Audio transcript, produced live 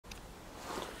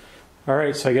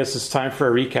Alright, so I guess it's time for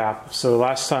a recap. So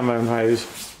last time I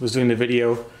was doing the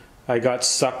video, I got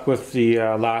stuck with the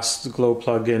last glow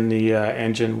plug in the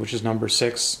engine, which is number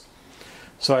 6.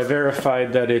 So I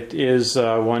verified that it is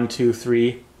 1, 2,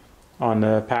 3 on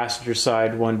the passenger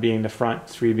side, 1 being the front,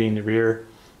 3 being the rear,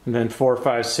 and then 4,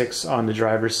 5, 6 on the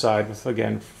driver's side, with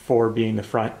again 4 being the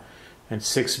front and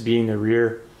 6 being the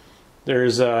rear.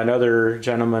 There's another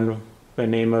gentleman by the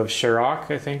name of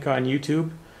Cherokee, I think, on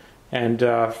YouTube. And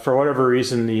for whatever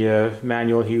reason, the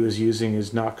manual he was using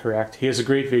is not correct. He has a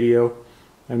great video.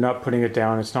 I'm not putting it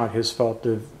down. It's not his fault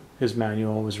that his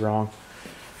manual was wrong.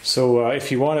 So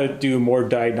if you want to do more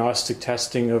diagnostic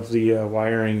testing of the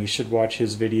wiring, you should watch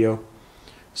his video.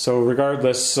 So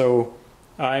regardless, so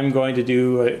I'm going to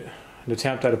do an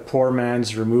attempt at a poor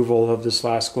man's removal of this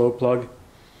last glow plug.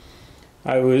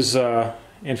 I was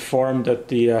informed that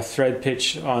the thread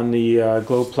pitch on the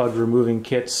glow plug removing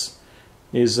kits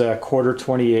is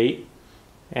 1/4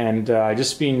 and I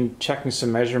just been checking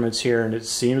some measurements here, and it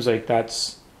seems like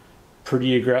that's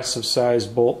pretty aggressive size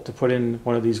bolt to put in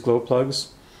one of these glow plugs.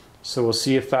 So we'll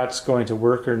see if that's going to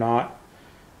work or not.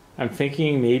 I'm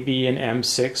thinking maybe an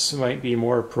M6 might be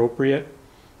more appropriate,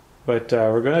 but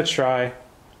we're going to try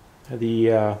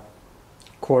the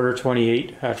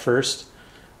 1/4 at first,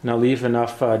 and I'll leave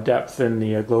enough depth in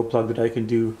the glow plug that I can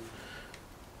do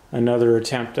another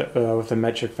attempt with a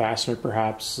metric fastener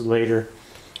perhaps later.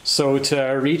 So to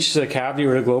reach the cavity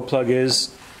where the glow plug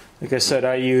is, like I said,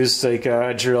 I used like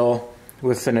a drill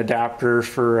with an adapter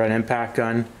for an impact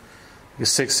gun, a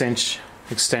 6-inch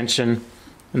extension,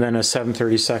 and then a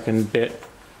 7/32 bit.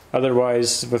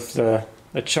 Otherwise, with a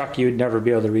chuck, you'd never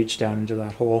be able to reach down into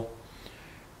that hole.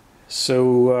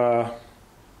 So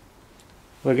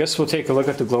well, I guess we'll take a look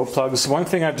at the glow plugs. One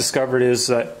thing I've discovered is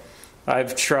that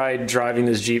I've tried driving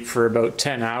this Jeep for about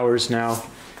 10 hours now,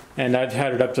 and I've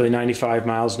had it up to 95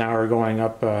 miles an hour going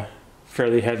up a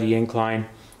fairly heavy incline.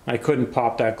 I couldn't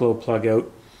pop that glow plug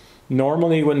out.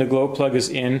 Normally when the glow plug is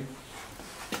in,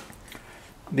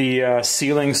 the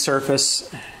sealing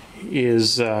surface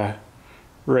is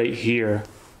right here.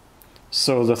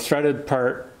 So the threaded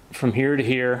part from here to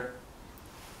here,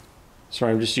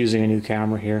 sorry, I'm just using a new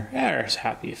camera here. I was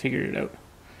happy I figured it out.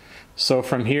 So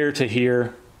from here to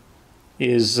here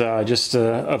is just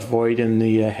a void in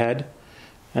the head,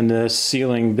 and the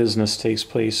sealing business takes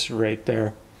place right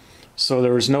there. So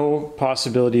there was no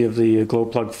possibility of the glow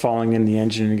plug falling in the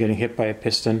engine and getting hit by a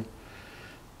piston,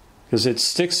 because it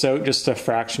sticks out just a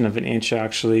fraction of an inch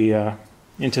actually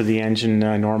into the engine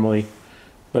normally,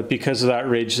 but because of that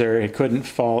ridge there, it couldn't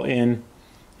fall in,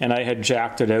 and I had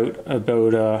jacked it out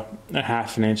about a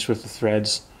 1/2 inch with the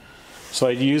threads. So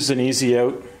I used an easy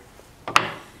out,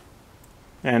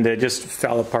 and it just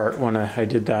fell apart when I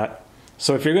did that.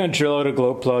 So if you're going to drill out a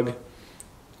glow plug,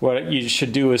 what you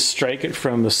should do is strike it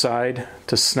from the side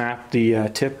to snap the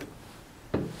tip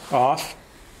off.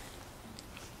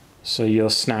 So you'll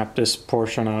snap this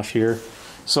portion off here.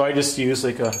 So I just used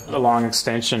like a long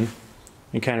extension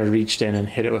and kind of reached in and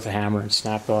hit it with a hammer and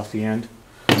snapped off the end.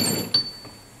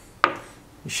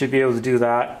 You should be able to do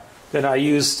that. Then I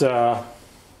used, what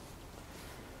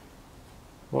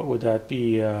would that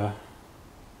be?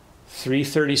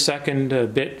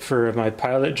 3/32 bit for my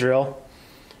pilot drill,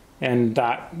 and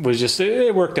that was just,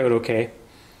 it worked out okay.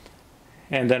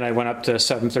 And then I went up to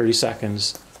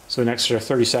 7/32, so an extra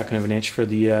 32nd of an inch for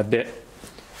the bit.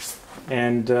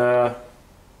 And I've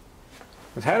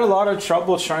had a lot of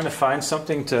trouble trying to find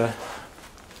something to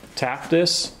tap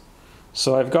this.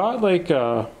 So I've got like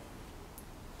a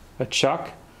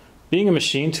chuck. Being a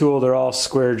machine tool, they're all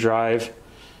square drive,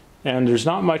 and there's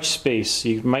not much space.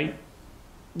 You might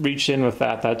reach in with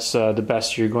that. That's the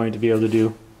best you're going to be able to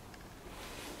do.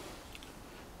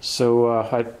 So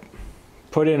I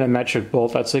put in a metric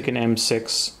bolt, that's like an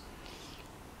M6,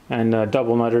 and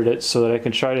double nutted it so that I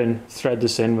can try to thread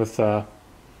this in with a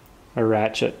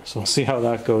ratchet. So we'll see how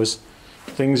that goes.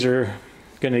 Things are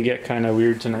going to get kind of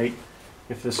weird tonight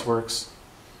if this works.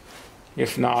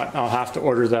 If not, I'll have to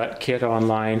order that kit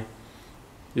online.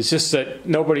 It's just that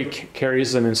nobody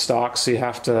carries them in stock, so you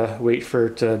have to wait for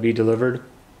it to be delivered.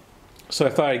 So I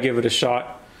thought I'd give it a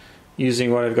shot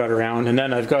using what I've got around. And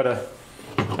then I've got a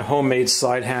homemade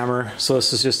slide hammer. So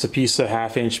this is just a piece of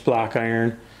 1/2 inch black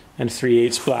iron and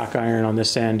 3/8 black iron on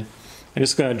this end. I'm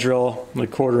just going to drill like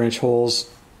 1/4 inch holes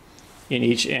in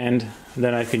each end. And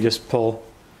then I can just pull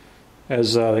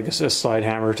as like a slide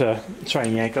hammer to try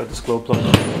and yank out this glow plug.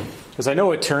 Because I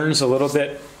know it turns a little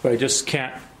bit, but I just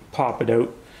can't pop it out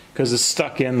because it's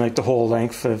stuck in like the whole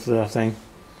length of the thing.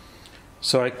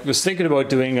 So I was thinking about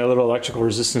doing a little electrical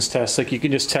resistance test. Like you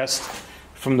can just test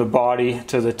from the body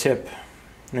to the tip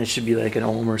And it should be like an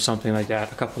ohm or something like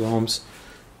that, a couple ohms.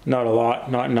 Not a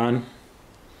lot, not none.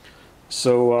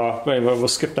 So but anyway, we'll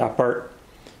skip that part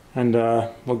and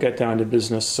we'll get down to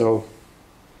business. So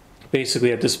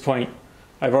basically at this point,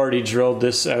 I've already drilled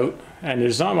this out and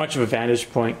there's not much of a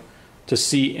vantage point to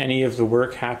see any of the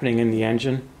work happening in the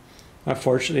engine.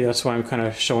 Unfortunately, that's why I'm kind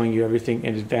of showing you everything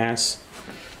in advance.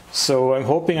 So I'm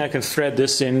hoping I can thread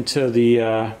this into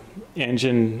the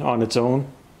engine on its own.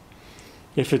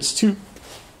 If it's too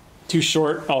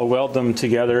short, I'll weld them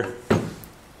together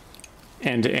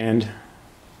end to end,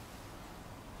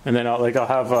 and then I'll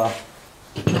have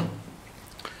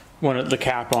one of the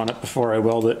cap on it before I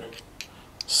weld it,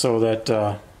 so that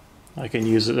I can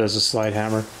use it as a slide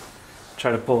hammer.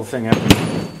 Try to pull the thing out.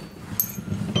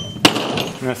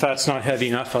 And if that's not heavy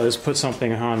enough, I'll just put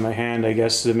something on my hand, I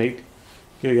guess, to make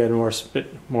you get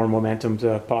bit more momentum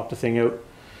to pop the thing out.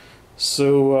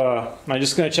 So I'm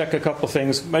just going to check a couple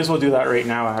things. Might as well do that right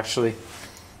now, actually.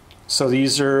 So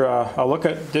these are, I'll look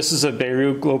at, this is a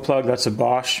Beirut glow plug, that's a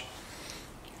Bosch.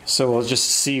 So we'll just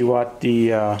see what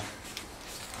the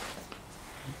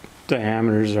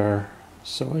diameters are.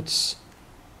 So it's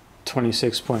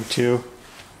 26.2,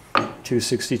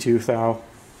 262 thou.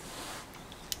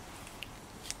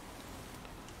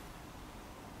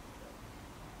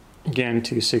 Again,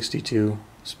 262.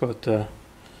 It's about the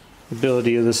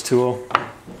ability of this tool.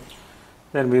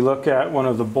 Then we look at one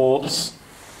of the bolts.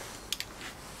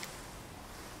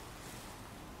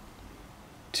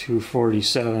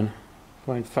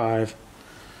 247.5.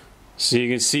 So you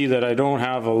can see that I don't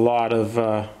have a lot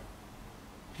of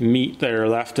meat there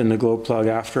left in the glow plug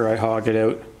after I hog it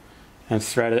out and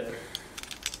thread it.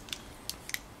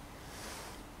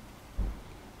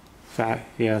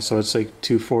 Yeah, so it's like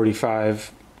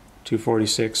 245,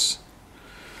 246.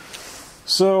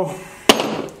 So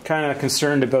kind of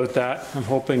concerned about that. I'm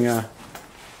hoping I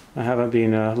haven't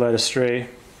been led astray.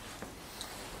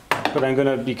 But I'm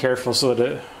going to be careful so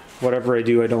that whatever I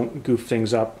do, I don't goof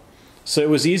things up. So it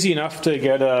was easy enough to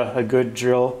get a good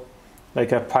drill,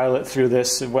 like a pilot through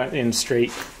this. It went in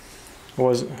straight. It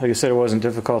wasn't, like I said, it wasn't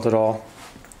difficult at all.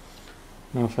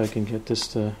 I don't know if I can get this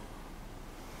to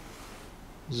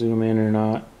zoom in or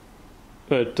not.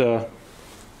 But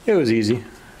it was easy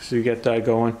to get that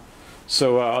going.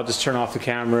 So I'll just turn off the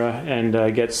camera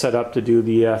and get set up to do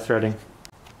the threading.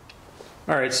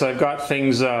 Alright, so I've got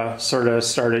things sort of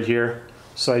started here.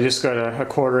 So I just got a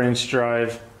 1/4-inch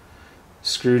drive,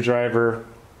 screwdriver,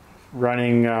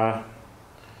 running a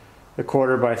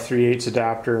 1/4 by 3/8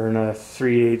 adapter and a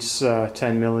 3/8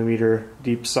 10mm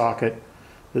deep socket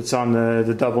that's on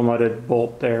the double nutted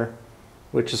bolt there,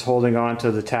 which is holding on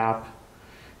to the tap.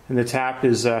 And the tap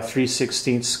is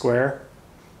 3/16 square.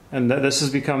 And this has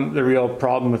become the real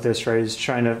problem with this, right? Is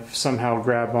trying to somehow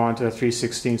grab onto a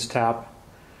 3/16 tap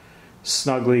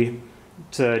snugly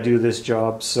to do this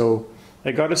job. So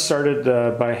I got it started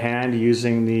by hand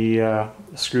using the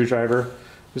screwdriver.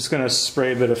 I'm just going to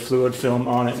spray a bit of fluid film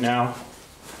on it now.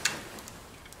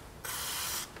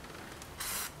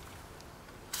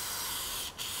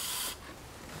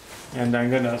 And I'm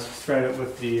going to thread it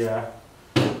with the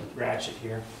ratchet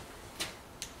here.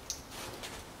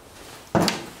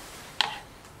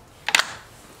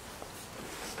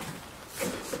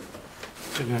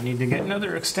 I'm going to need to get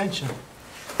another extension.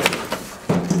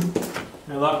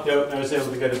 I lucked out and I was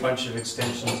able to get a bunch of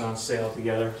extensions on sale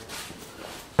together.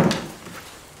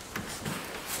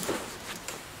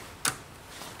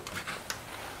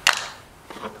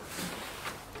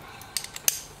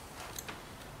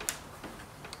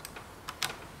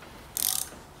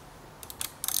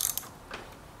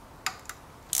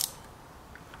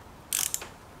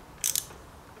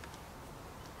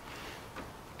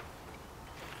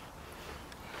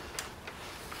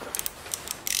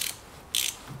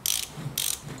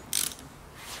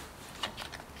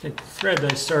 I think the thread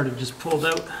I started just pulled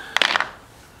out.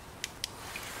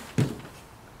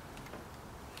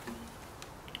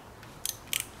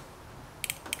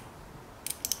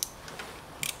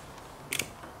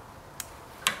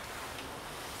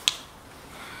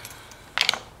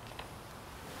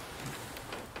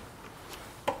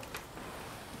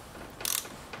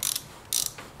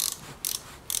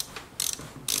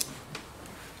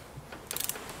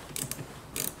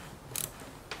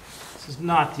 This is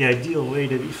not the ideal way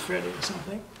to be threading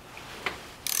something.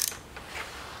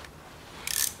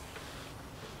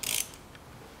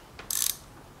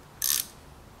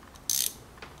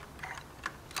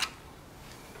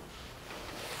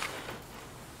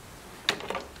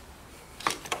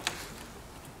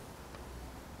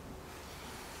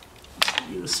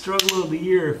 Be the struggle of the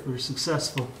year if we're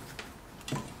successful.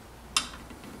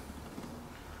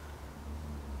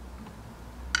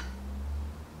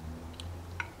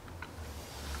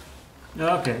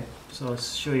 Okay, so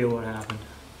let's show you what happened.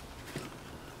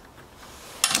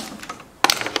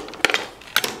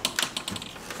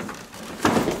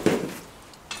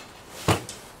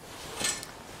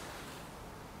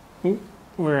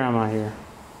 Where am I here?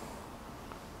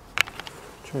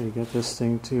 Try to get this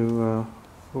thing to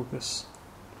focus.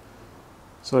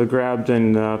 So I grabbed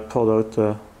and pulled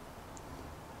out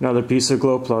another piece of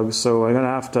glow plug, so I'm going to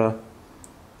have to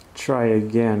try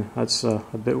again. That's a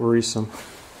bit worrisome.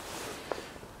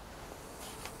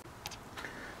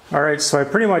 Alright, so I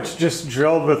pretty much just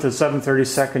drilled with the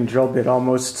 7/32 drill bit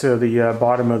almost to the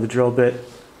bottom of the drill bit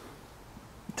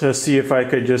to see if I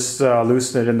could just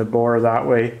loosen it in the bore that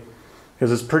way, because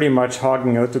it's pretty much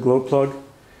hogging out the glow plug.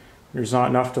 There's not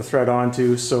enough to thread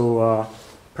onto, so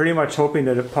pretty much hoping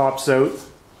that it pops out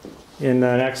in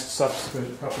the next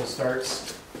subsequent couple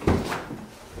starts.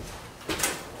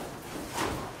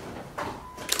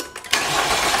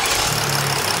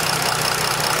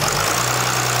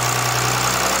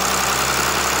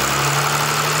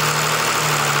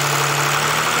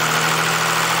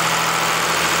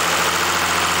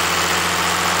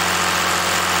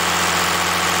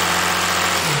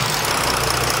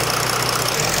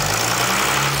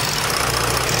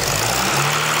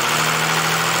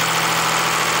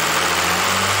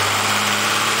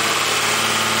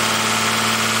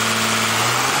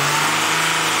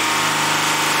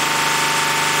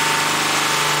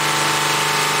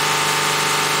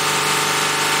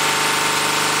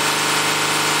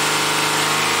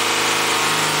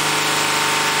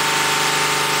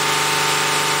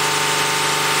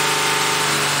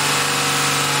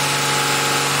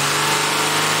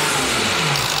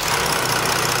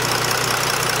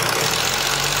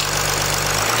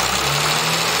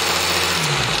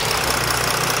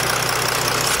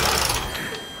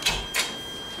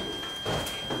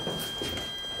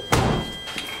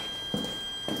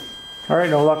 Alright,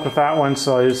 no luck with that one,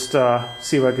 so I'll just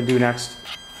see what I can do next.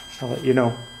 I'll let you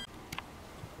know.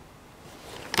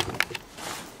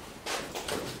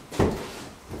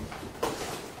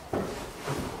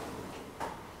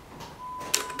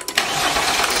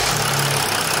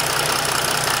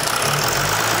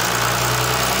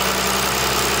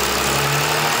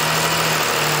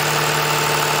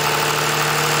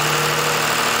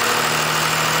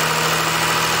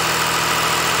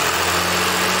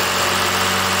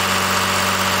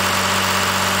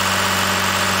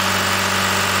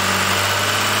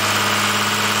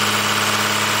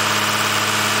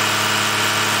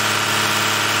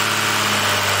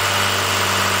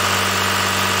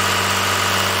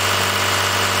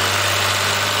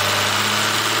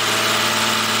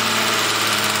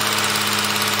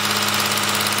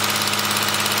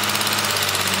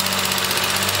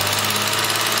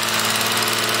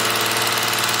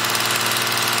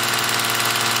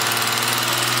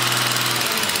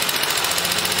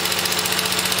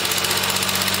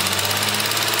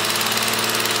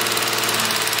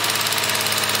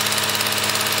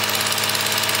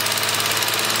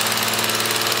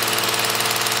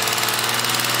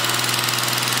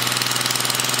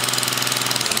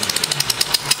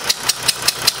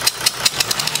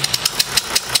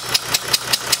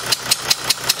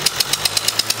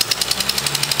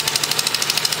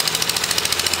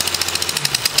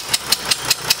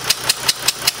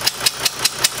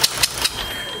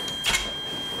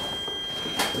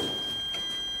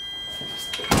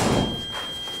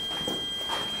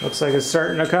 Looks like it's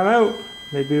starting to come out.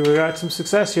 Maybe we got some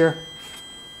success here.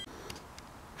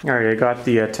 Alright, I got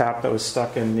the tap that was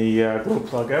stuck in the glow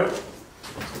plug out.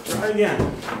 So try again.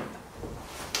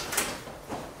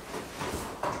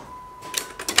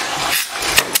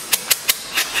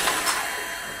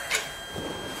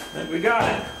 And we got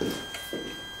it.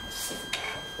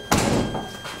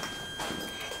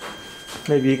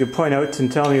 Maybe you could point out and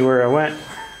tell me where I went.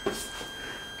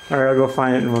 Alright, I'll go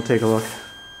find it and we'll take a look.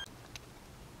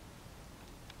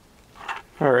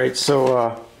 Alright,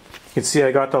 so you can see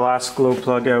I got the last glow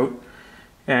plug out,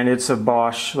 and it's a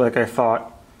Bosch like I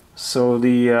thought. So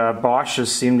the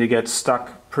Bosch's seem to get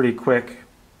stuck pretty quick,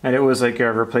 and it was like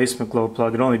a replacement glow plug.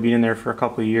 It'd only been in there for a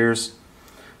couple of years.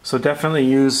 So definitely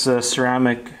use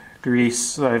ceramic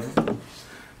grease.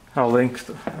 I'll link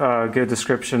a good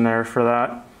description there for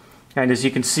that. And as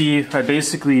you can see, I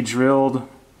basically drilled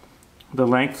the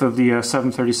length of the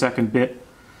 7/32 bit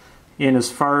in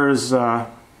as far as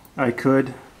I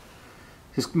could.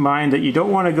 Just mind that you don't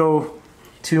want to go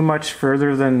too much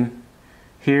further than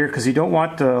here, because you don't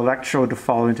want the electrode to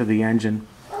fall into the engine.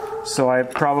 So I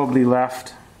probably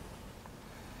left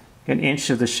an inch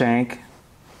of the shank,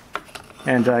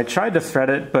 and I tried to thread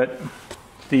it, but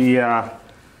the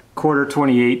quarter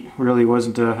 28 really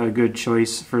wasn't a good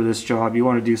choice for this job. You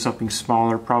want to do something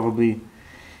smaller, probably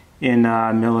in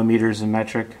millimeters and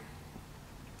metric.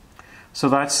 So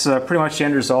that's pretty much the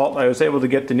end result. I was able to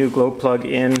get the new glow plug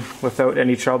in without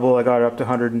any trouble. I got it up to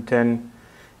 110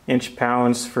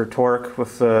 inch-pounds for torque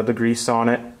with the grease on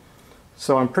it.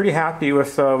 So I'm pretty happy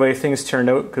with the way things turned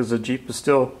out because the Jeep is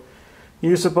still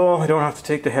usable. I don't have to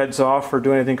take the heads off or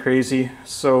do anything crazy.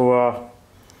 So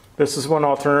this is one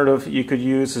alternative you could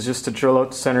use, is just to drill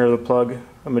out the center of the plug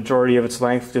a majority of its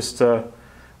length, just to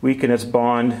weaken its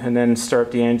bond, and then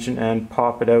start the engine and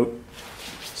pop it out.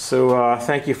 So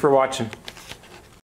thank you for watching.